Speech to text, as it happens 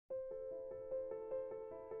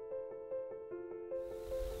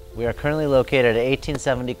We are currently located at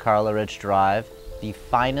 1870 Carla Ridge Drive, the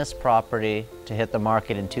finest property to hit the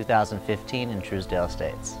market in 2015 in Truesdale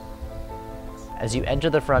Estates. As you enter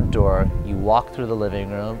the front door, you walk through the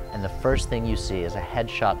living room, and the first thing you see is a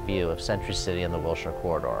headshot view of Century City and the Wilshire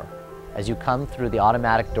Corridor. As you come through the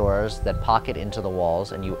automatic doors that pocket into the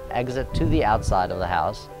walls and you exit to the outside of the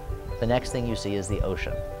house, the next thing you see is the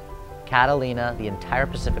ocean. Catalina, the entire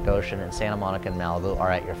Pacific Ocean, and Santa Monica and Malibu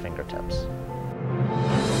are at your fingertips.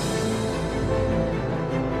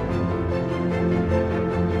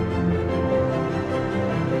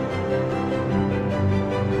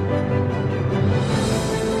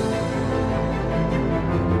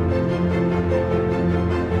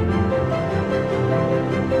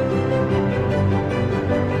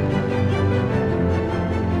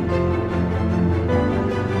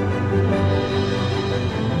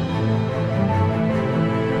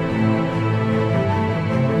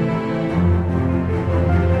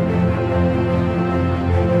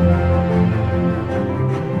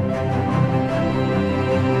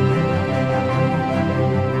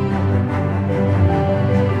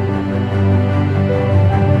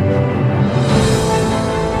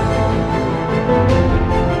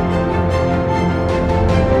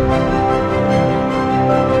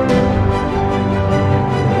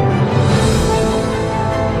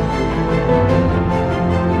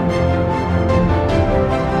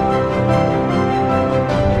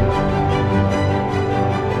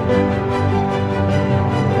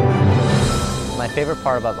 My favorite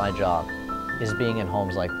part about my job is being in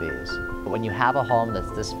homes like these. When you have a home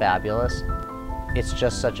that's this fabulous, it's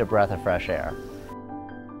just such a breath of fresh air.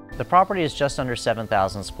 The property is just under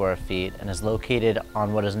 7,000 square feet and is located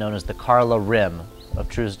on what is known as the Carla Rim of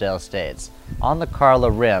Truesdale Estates. On the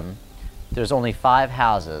Carla Rim, there's only 5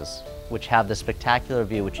 houses which have the spectacular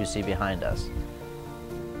view which you see behind us.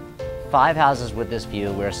 5 houses with this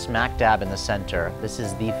view. We're smack dab in the center. This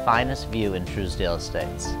is the finest view in Truesdale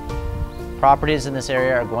Estates. Properties in this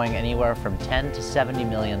area are going anywhere from $10 to $70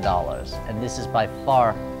 million, and this is by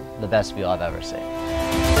far the best view I've ever seen.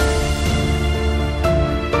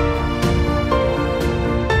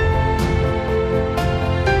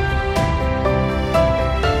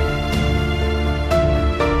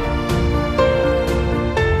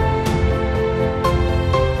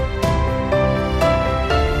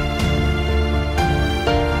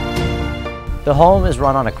 The home is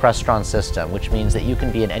run on a crestron system, which means that you can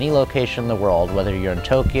be in any location in the world, whether you're in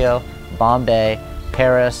Tokyo, Bombay,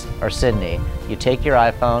 Paris, or Sydney. You take your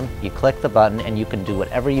iPhone, you click the button, and you can do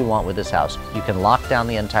whatever you want with this house. You can lock down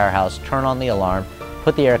the entire house, turn on the alarm,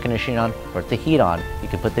 put the air conditioning on, put the heat on, you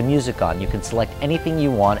can put the music on, you can select anything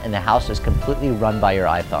you want, and the house is completely run by your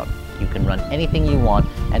iPhone. You can run anything you want,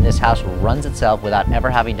 and this house runs itself without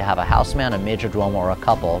ever having to have a houseman, a major domo, or a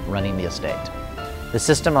couple running the estate. The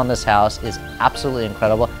system on this house is absolutely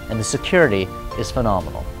incredible, and the security is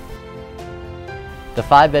phenomenal. The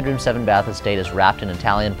 5-bedroom, 7-bath estate is wrapped in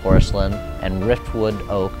Italian porcelain, and riftwood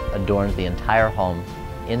oak adorns the entire home,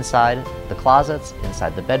 inside the closets,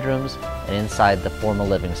 inside the bedrooms, and inside the formal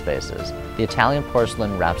living spaces. The Italian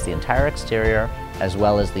porcelain wraps the entire exterior, as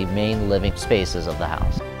well as the main living spaces of the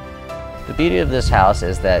house. The beauty of this house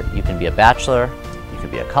is that you can be a bachelor, you can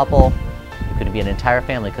be a couple, you can be an entire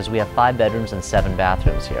family, because we have 5 bedrooms and 7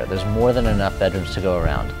 bathrooms here. There's more than enough bedrooms to go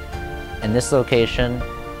around. In this location,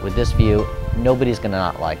 with this view, nobody's gonna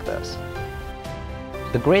not like this.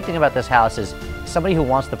 The great thing about this house is somebody who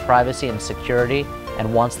wants the privacy and security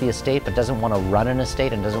and wants the estate but doesn't want to run an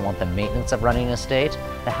estate and doesn't want the maintenance of running an estate,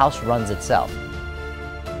 the house runs itself.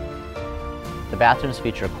 The bathrooms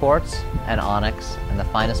feature quartz and onyx and the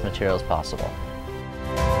finest materials possible.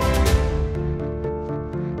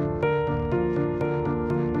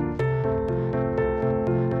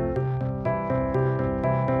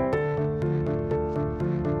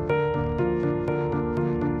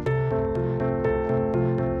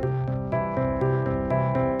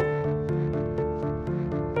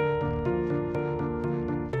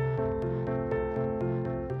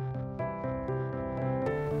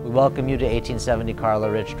 We welcome you to 1870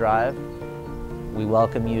 Carla Ridge Drive. We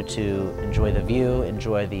welcome you to enjoy the view,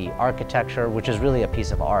 enjoy the architecture, which is really a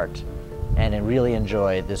piece of art, and really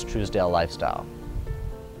enjoy this Truesdale lifestyle.